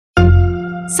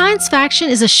Science Faction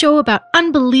is a show about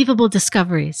unbelievable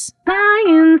discoveries.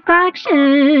 Science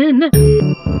Faction!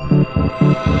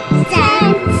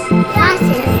 Science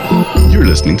Faction! You're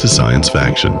listening to Science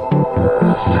Faction.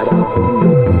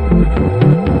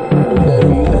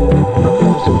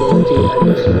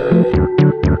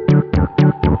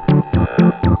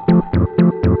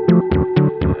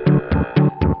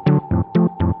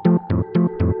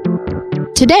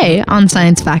 Today on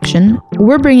Science Faction,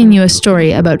 we're bringing you a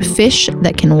story about fish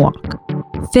that can walk.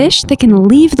 Fish that can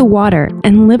leave the water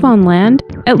and live on land,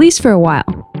 at least for a while.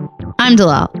 I'm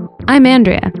Dalal. I'm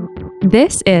Andrea.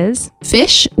 This is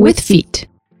Fish with Feet.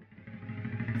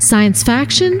 Science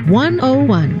Faction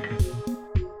 101.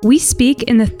 We speak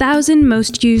in the 1,000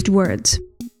 most used words.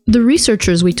 The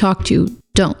researchers we talk to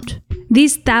don't.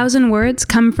 These 1,000 words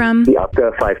come from the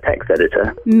Upper 5 text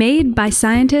editor, made by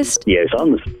scientist Theo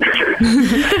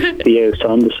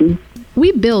Sanderson.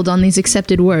 We build on these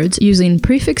accepted words using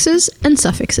prefixes and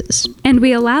suffixes. And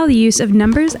we allow the use of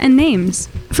numbers and names.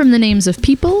 From the names of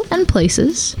people and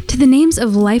places to the names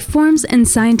of life forms and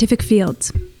scientific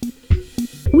fields.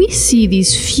 We see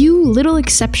these few little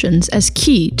exceptions as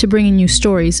key to bringing you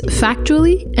stories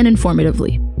factually and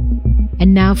informatively.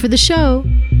 And now for the show.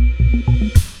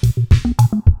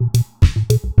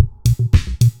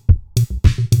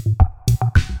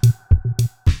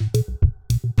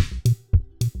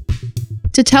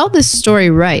 To tell this story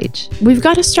right, we've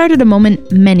got to start at a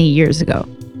moment many years ago.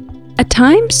 A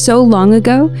time so long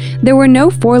ago, there were no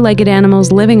four-legged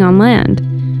animals living on land.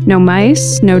 No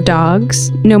mice, no dogs,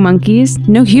 no monkeys,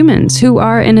 no humans, who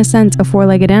are, in a sense, a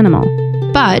four-legged animal.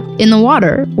 But in the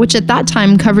water, which at that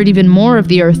time covered even more of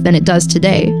the earth than it does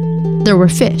today, there were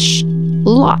fish.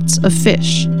 Lots of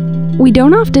fish. We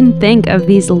don't often think of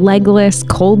these legless,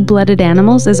 cold-blooded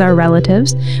animals as our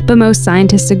relatives, but most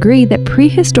scientists agree that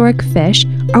prehistoric fish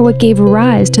are what gave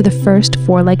rise to the first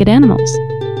four-legged animals.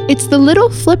 It's the little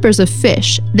flippers of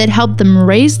fish that helped them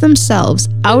raise themselves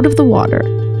out of the water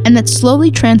and that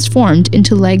slowly transformed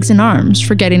into legs and arms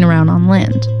for getting around on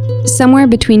land. Somewhere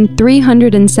between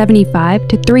 375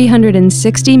 to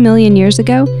 360 million years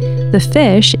ago, the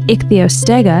fish,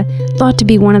 Ichthyostega, thought to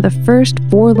be one of the first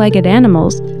four-legged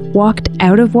animals, walked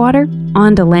out of water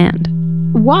onto land.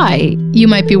 Why, you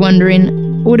might be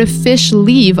wondering, would a fish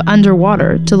leave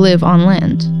underwater to live on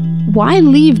land? Why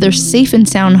leave their safe and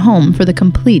sound home for the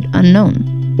complete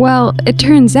unknown? Well, it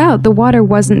turns out the water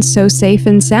wasn't so safe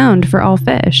and sound for all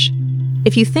fish.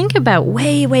 If you think about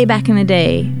way back in the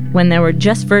day, when there were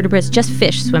just vertebrates, just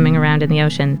fish swimming around in the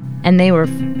ocean, and they were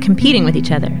competing with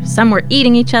each other. Some were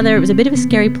eating each other. It was a bit of a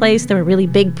scary place. There were really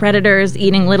big predators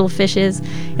eating little fishes.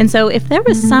 And so if there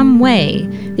was some way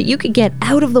that you could get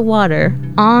out of the water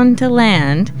onto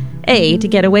land, A, to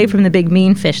get away from the big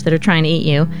mean fish that are trying to eat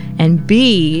you, and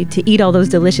B, to eat all those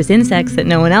delicious insects that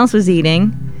no one else was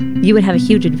eating, you would have a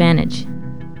huge advantage.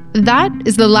 That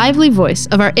is the lively voice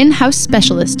of our in-house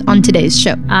specialist on today's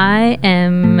show. I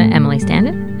am Emily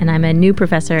Standen, and I'm a new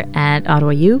professor at Ottawa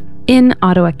U. In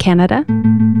Ottawa, Canada.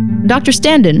 Dr.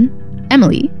 Standen,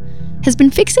 Emily, has been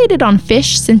fixated on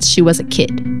fish since she was a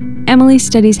kid. Emily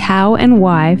studies how and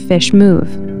why fish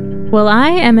move. Well, I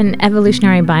am an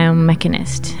evolutionary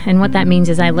biomechanist, and what that means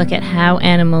is I look at how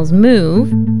animals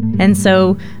move, and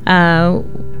so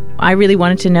I really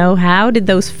wanted to know, how did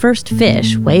those first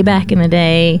fish, way back in the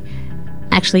day,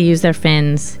 actually use their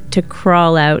fins to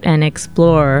crawl out and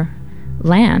explore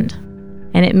land?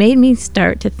 And it made me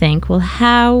start to think, well,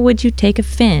 how would you take a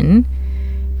fin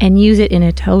and use it in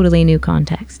a totally new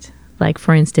context? Like,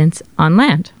 for instance, on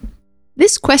land.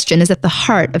 This question is at the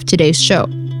heart of today's show.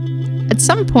 At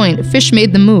some point, fish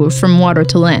made the move from water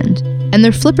to land, and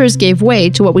their flippers gave way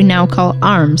to what we now call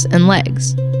arms and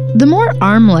legs. The more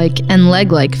arm-like and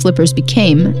leg-like flippers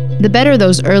became, the better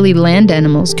those early land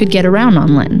animals could get around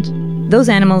on land. Those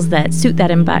animals that suit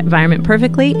that environment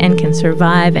perfectly and can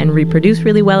survive and reproduce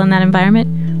really well in that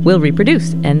environment will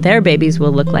reproduce, and their babies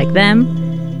will look like them,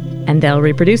 and they'll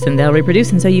reproduce,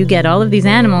 and so you get all of these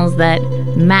animals that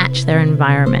match their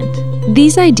environment.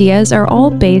 These ideas are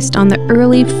all based on the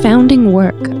early founding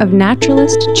work of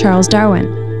naturalist Charles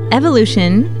Darwin.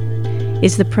 Evolution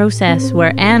is the process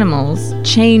where animals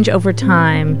change over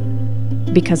time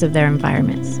because of their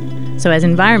environments. So as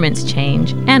environments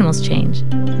change, animals change.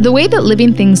 The way that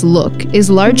living things look is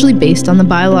largely based on the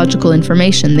biological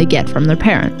information they get from their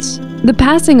parents. The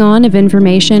passing on of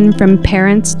information from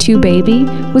parents to baby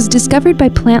was discovered by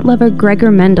plant lover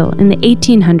Gregor Mendel in the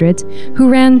 1800s, who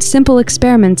ran simple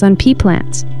experiments on pea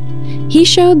plants. He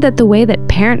showed that the way that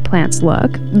parent plants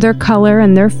look, their color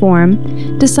and their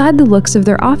form, decide the looks of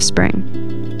their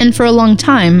offspring. And for a long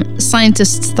time,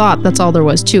 scientists thought that's all there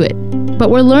was to it. But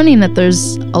we're learning that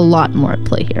there's a lot more at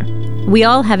play here. We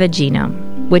all have a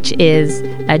genome, which is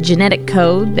a genetic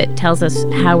code that tells us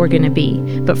how we're going to be.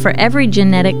 But for every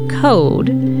genetic code,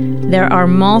 there are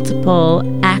multiple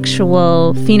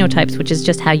actual phenotypes, which is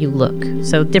just how you look.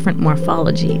 So different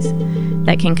morphologies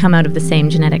that can come out of the same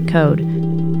genetic code.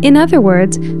 In other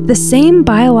words, the same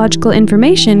biological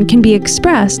information can be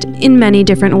expressed in many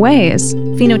different ways.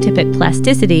 Phenotypic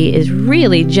plasticity is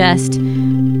really just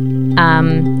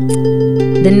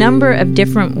the number of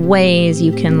different ways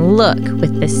you can look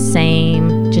with the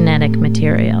same genetic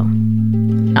material.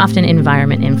 Often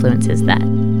environment influences that.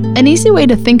 An easy way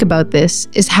to think about this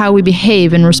is how we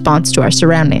behave in response to our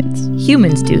surroundings.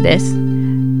 Humans do this.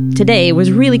 Today it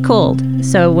was really cold,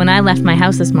 so when I left my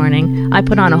house this morning, I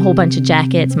put on a whole bunch of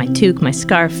jackets, my toque, my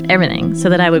scarf, everything, so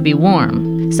that I would be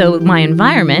warm. So my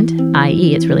environment,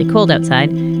 i.e. it's really cold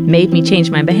outside, made me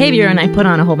change my behavior and I put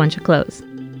on a whole bunch of clothes.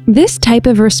 This type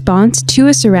of response to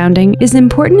a surrounding is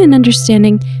important in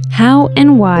understanding how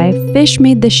and why fish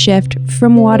made the shift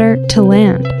from water to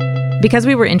land. Because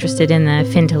we were interested in the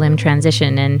fin to limb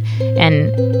transition and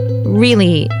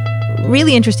really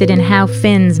interested in how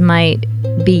fins might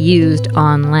be used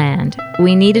on land,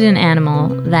 we needed an animal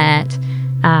that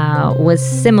was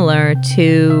similar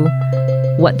to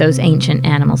what those ancient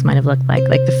animals might have looked like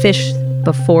the fish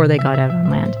before they got out on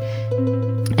land.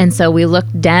 And so we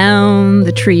looked down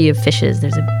the tree of fishes.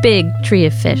 There's a big tree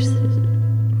of fish,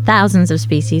 thousands of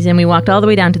species, and we walked all the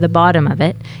way down to the bottom of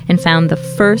it and found the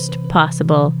first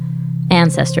possible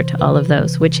ancestor to all of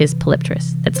those, which is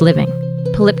Polypterus, that's living.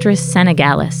 Polypterus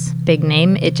senegalis, big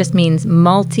name. It just means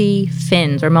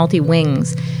multi-fins or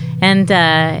multi-wings. And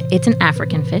it's an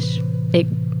African fish. It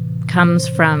comes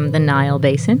from the Nile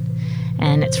Basin,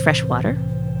 and it's freshwater.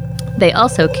 They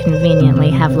also conveniently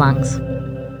have lungs.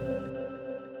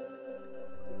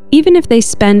 Even if they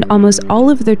spend almost all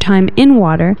of their time in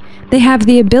water, they have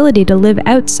the ability to live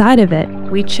outside of it.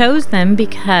 We chose them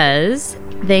because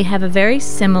they have a very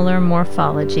similar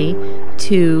morphology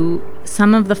to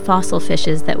some of the fossil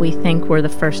fishes that we think were the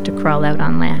first to crawl out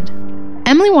on land.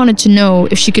 Emily wanted to know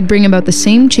if she could bring about the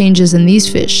same changes in these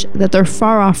fish that their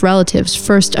far-off relatives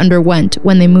first underwent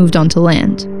when they moved onto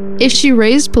land. If she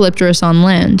raised Polypterus on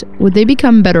land, would they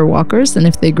become better walkers than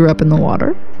if they grew up in the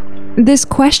water? This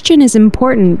question is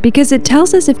important because it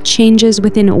tells us if changes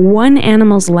within one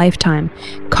animal's lifetime,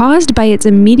 caused by its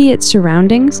immediate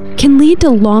surroundings, can lead to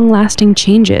long-lasting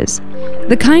changes.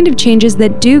 The kind of changes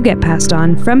that do get passed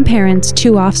on from parents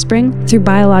to offspring through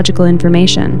biological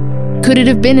information. Could it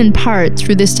have been in part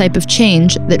through this type of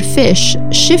change that fish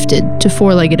shifted to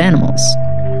four-legged animals?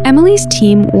 Emily's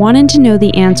team wanted to know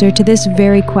the answer to this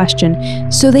very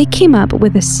question, so they came up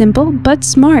with a simple but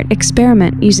smart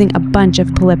experiment using a bunch of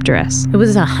Polypterus. It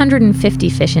was 150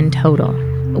 fish in total.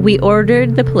 We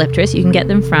ordered the Polypterus. You can get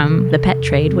them from the pet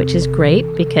trade, which is great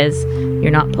because you're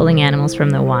not pulling animals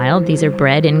from the wild. These are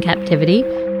bred in captivity.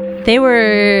 They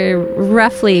were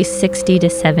roughly 60 to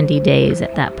 70 days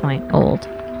at that point old,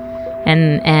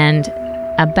 and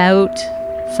about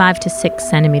 5 to 6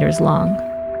 centimeters long.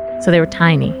 So they were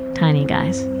tiny, tiny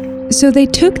guys. So they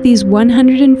took these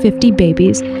 150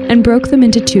 babies and broke them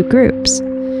into two groups.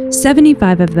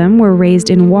 75 of them were raised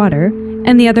in water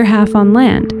and the other half on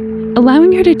land,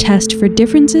 allowing her to test for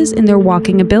differences in their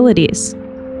walking abilities.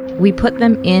 We put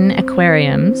them in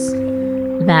aquariums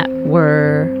that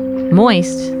were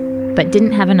moist but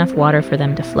didn't have enough water for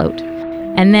them to float.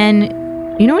 And then,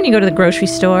 you know when you go to the grocery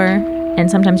store and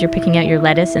sometimes you're picking out your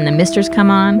lettuce and the misters come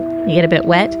on, you get a bit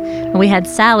wet? And we had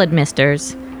salad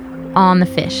misters on the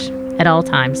fish at all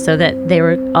times so that they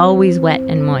were always wet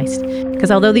and moist. Because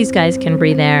although these guys can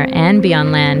breathe air and be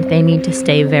on land, they need to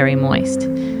stay very moist.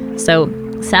 So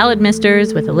salad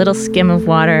misters with a little skim of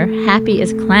water, happy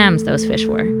as clams those fish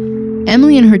were.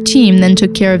 Emily and her team then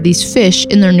took care of these fish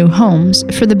in their new homes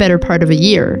for the better part of a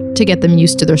year to get them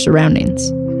used to their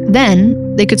surroundings.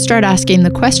 Then they could start asking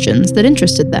the questions that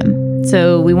interested them.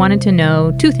 So we wanted to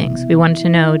know two things. We wanted to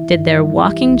know, did their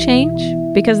walking change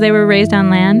because they were raised on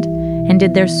land? And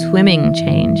did their swimming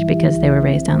change because they were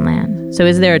raised on land? So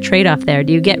is there a trade-off there?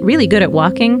 Do you get really good at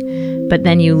walking, but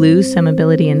then you lose some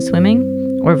ability in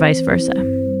swimming, or vice versa?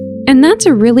 And that's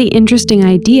a really interesting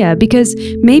idea because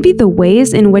maybe the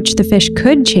ways in which the fish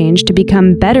could change to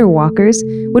become better walkers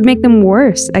would make them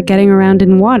worse at getting around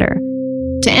in water.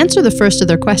 To answer the first of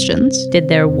their questions, did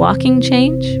their walking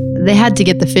change? They had to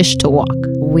get the fish to walk.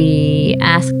 We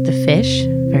asked the fish,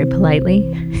 very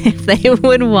politely, if they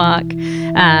would walk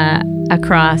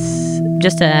across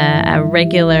just a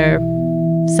regular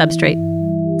substrate.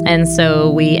 And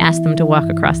so we asked them to walk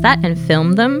across that and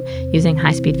film them using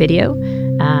high-speed video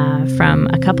from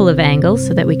a couple of angles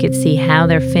so that we could see how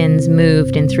their fins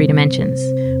moved in 3 dimensions.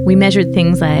 We measured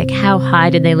things like how high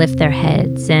did they lift their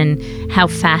heads and how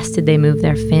fast did they move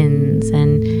their fins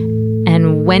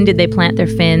and when did they plant their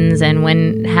fins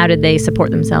and how did they support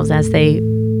themselves as they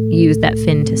used that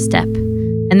fin to step.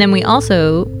 And then we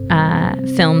also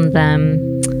filmed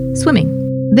them swimming.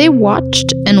 They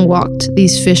watched and walked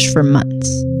these fish for months.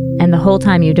 And the whole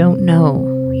time you don't know.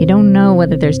 You don't know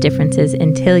whether there's differences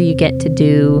until you get to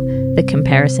do the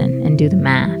comparison and do the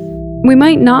math. We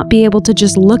might not be able to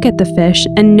just look at the fish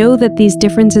and know that these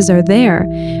differences are there,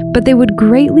 but they would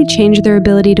greatly change their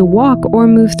ability to walk or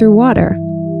move through water.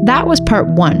 That was part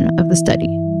 1 of the study.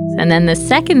 And then the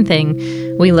second thing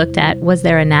we looked at was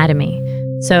their anatomy.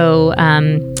 So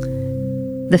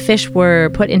the fish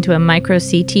were put into a micro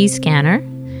CT scanner,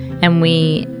 and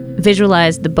we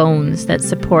visualized the bones that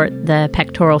support the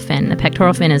pectoral fin. The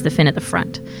pectoral fin is the fin at the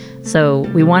front. So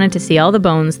we wanted to see all the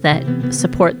bones that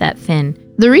support that fin.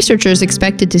 The researchers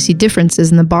expected to see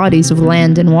differences in the bodies of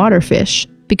land and water fish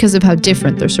because of how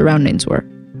different their surroundings were.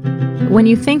 When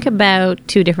you think about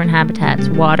 2 different habitats,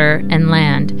 water and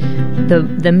land,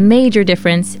 the major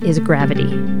difference is gravity.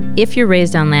 If you're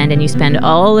raised on land and you spend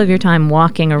all of your time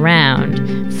walking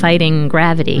around fighting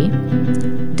gravity,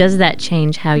 does that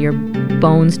change how your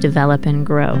bones develop and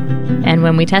grow? And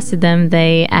when we tested them,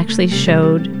 they actually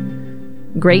showed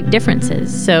great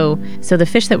differences. So the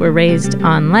fish that were raised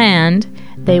on land,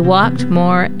 they walked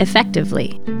more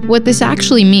effectively. What this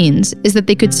actually means is that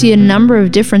they could see a number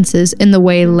of differences in the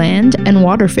way land and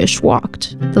water fish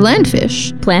walked. The land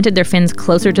fish planted their fins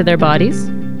closer to their bodies,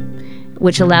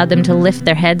 which allowed them to lift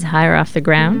their heads higher off the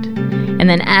ground. And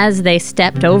then as they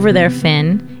stepped over their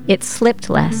fin, it slipped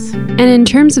less. And in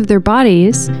terms of their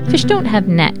bodies, fish don't have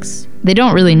necks. They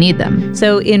don't really need them.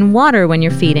 So in water, when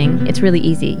you're feeding, it's really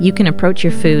easy. You can approach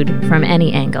your food from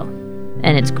any angle,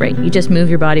 and it's great. You just move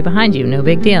your body behind you, no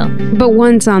big deal. But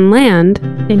once on land,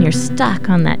 and you're stuck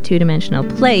on that 2-dimensional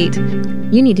plate,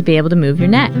 you need to be able to move your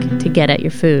neck to get at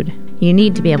your food. You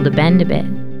need to be able to bend a bit.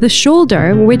 the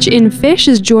shoulder, which in fish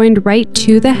is joined right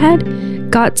to the head,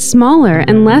 got smaller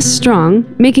and less strong,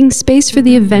 making space for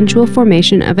the eventual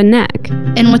formation of a neck.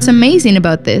 And what's amazing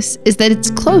about this is that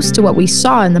it's close to what we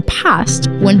saw in the past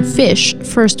when fish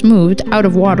first moved out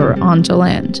of water onto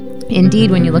land.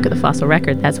 Indeed, when you look at the fossil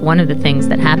record, that's one of the things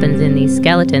that happens in these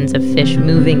skeletons of fish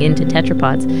moving into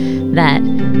tetrapods, that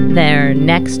their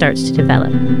neck starts to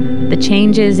develop. The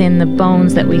changes in the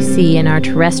bones that we see in our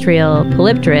terrestrial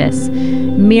Polypterus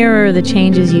mirror the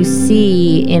changes you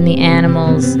see in the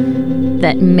animals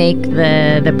that make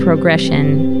the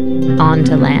progression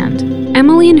onto land.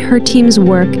 Emily and her team's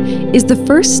work is the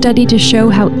first study to show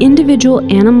how individual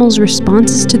animals'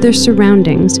 responses to their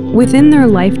surroundings within their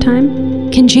lifetime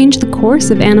can change the course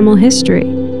of animal history.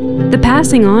 The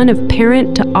passing on of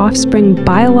parent to offspring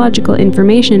biological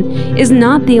information is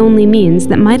not the only means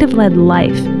that might have led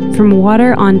life from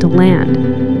water onto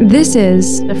land. This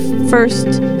is the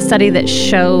first study that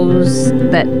shows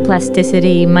that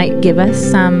plasticity might give us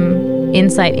some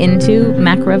insight into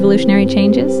macroevolutionary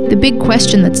changes. The big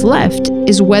question that's left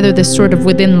is whether this sort of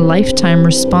within-lifetime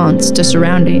response to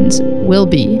surroundings will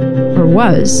be, or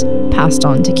was, passed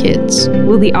on to kids.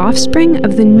 Will the offspring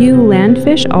of the new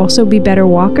landfish also be better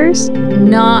walkers?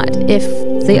 Not if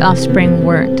the offspring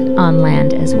weren't on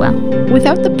land as well.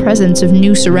 Without the presence of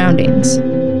new surroundings,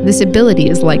 this ability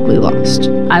is likely lost.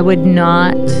 I would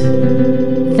not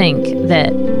think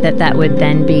that would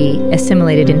then be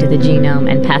assimilated into the genome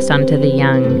and passed on to the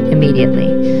young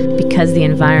immediately. Because the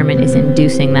environment is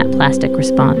inducing that plastic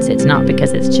response, it's not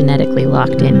because it's genetically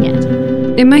locked in yet.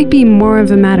 It might be more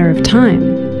of a matter of time.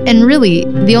 And really,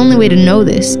 the only way to know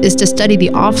this is to study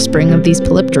the offspring of these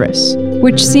Polypterus,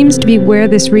 which seems to be where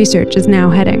this research is now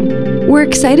heading. We're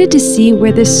excited to see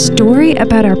where this story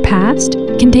about our past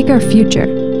can take our future.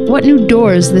 What new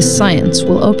doors this science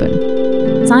will open.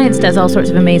 Science does all sorts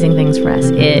of amazing things for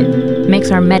us. It makes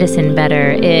our medicine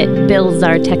better. It builds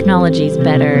our technologies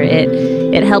better.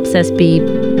 It helps us be,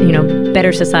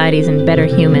 better societies and better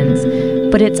humans.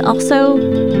 But it's also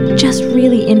just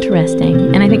really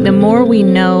interesting. And I think the more we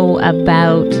know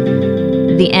about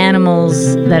the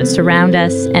animals that surround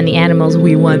us and the animals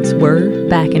we once were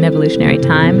back in evolutionary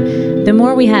time, the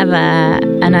more we have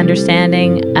an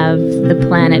understanding of the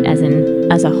planet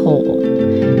as a whole.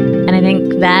 And I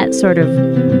think that sort of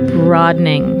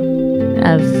broadening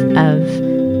of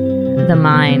the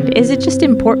mind is just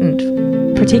important,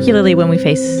 particularly when we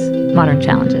face modern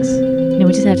challenges.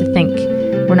 We just have to think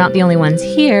we're not the only ones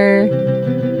here.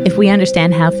 if we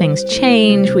understand how things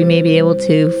change, we may be able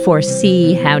to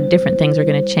foresee how different things are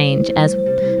going to change as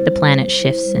the planet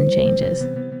shifts and changes.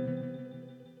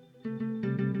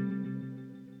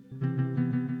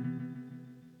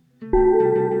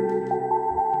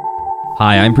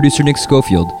 Hi, I'm producer Nick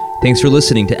Schofield. Thanks for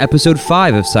listening to episode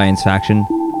 5 of Science Faction,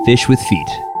 Fish with Feet.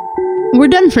 We're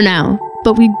done for now,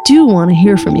 but we do want to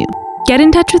hear from you. Get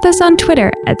in touch with us on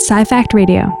Twitter at SciFact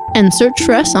Radio. And search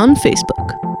for us on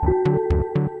Facebook.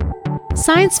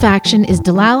 Science Faction is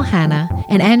Dalal Hanna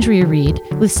and Andrea Reed,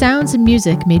 with sounds and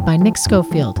music made by Nick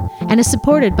Schofield, and is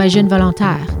supported by Jeunes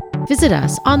Volontaires. Visit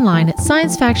us online at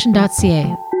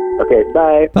sciencefaction.ca. Okay,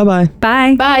 bye. Bye-bye.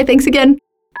 Bye. Bye, thanks again.